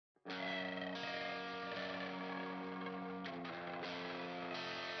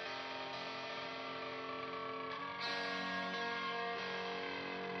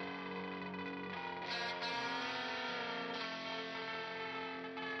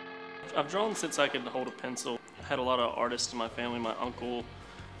I've drawn since I could hold a pencil. I had a lot of artists in my family. My uncle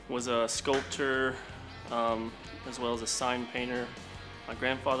was a sculptor, as well as a sign painter. My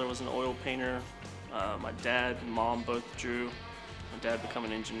grandfather was an oil painter. My dad and mom both drew. My dad became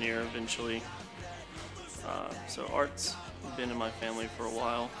an engineer eventually. So art's been in my family for a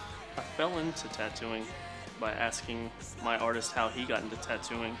while. I fell into tattooing by asking my artist how he got into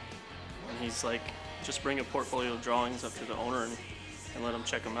tattooing. And he's like, just bring a portfolio of drawings up to the owner and let him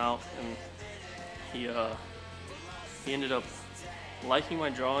check them out. And he ended up liking my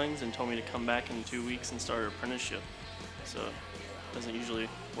drawings and told me to come back in 2 weeks and start an apprenticeship. So it doesn't usually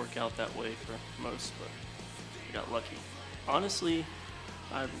work out that way for most, but I got lucky. Honestly,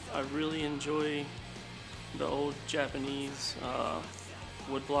 I really enjoy the old Japanese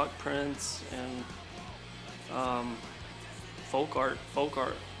woodblock prints and folk art. Folk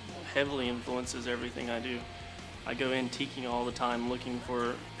art heavily influences everything I do. I go antiquing all the time looking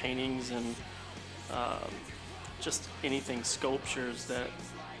for paintings and just anything, sculptures that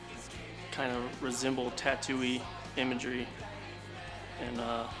kind of resemble tattoo-y imagery, and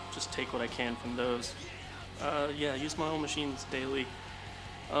just take what I can from those. Yeah, I use my own machines daily.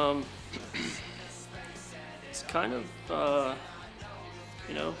 It's kind of,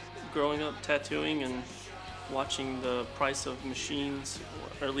 you know, growing up tattooing and watching the price of machines,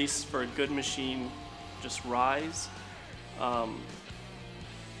 or at least for a good machine, just rise. You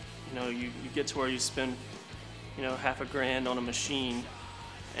know, you get to where you spend, you know, half a grand on a machine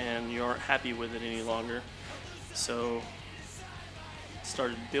and you aren't happy with it any longer. So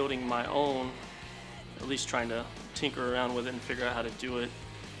started building my own, at least trying to tinker around with it and figure out how to do it.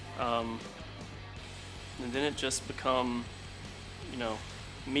 And then it just become, you know,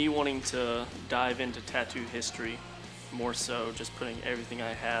 me wanting to dive into tattoo history more so, just putting everything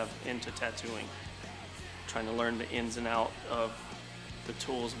I have into tattooing, trying to learn the ins and out of the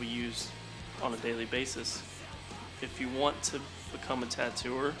tools we use on a daily basis. If you want to become a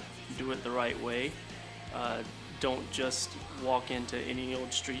tattooer, do it the right way. Don't just walk into any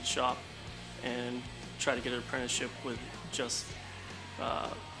old street shop and try to get an apprenticeship with just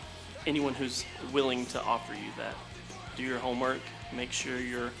anyone who's willing to offer you that. Do your homework, make sure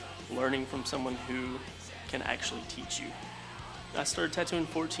you're learning from someone who can actually teach you. I started tattooing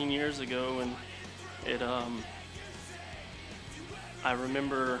 14 years ago, and I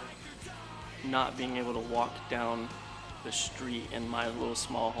remember not being able to walk down the street in my little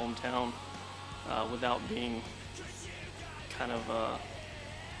small hometown without being kind of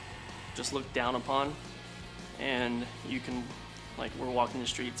just looked down upon. And you can, like, we're walking the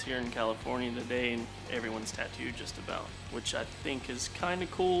streets here in California today and everyone's tattooed just about, which I think is kind of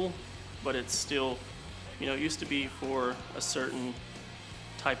cool, but it's still, you know, it used to be for a certain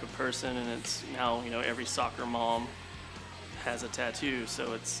type of person, and it's now, you know, every soccer mom has a tattoo,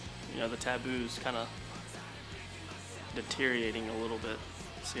 so it's, you know, the taboo's kind of deteriorating a little bit.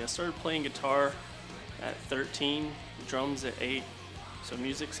 See, I started playing guitar at 13, drums at 8, so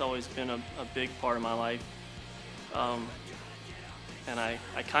music's always been a big part of my life. And I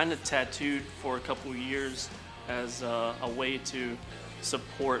kind of tattooed for a couple years as a way to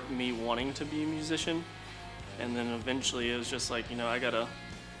support me wanting to be a musician. And then eventually it was just like, you know, I gotta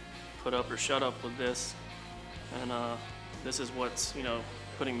put up or shut up with this. And this is what's, you know,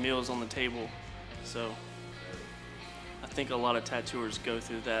 putting meals on the table. So I think a lot of tattooers go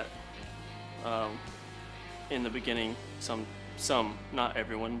through that in the beginning. Some, not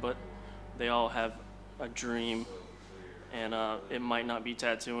everyone, but they all have a dream. And it might not be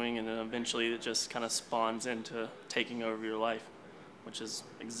tattooing, and then eventually it just kind of spawns into taking over your life, which is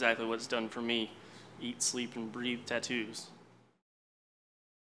exactly what it's done for me. Eat, sleep, and breathe tattoos.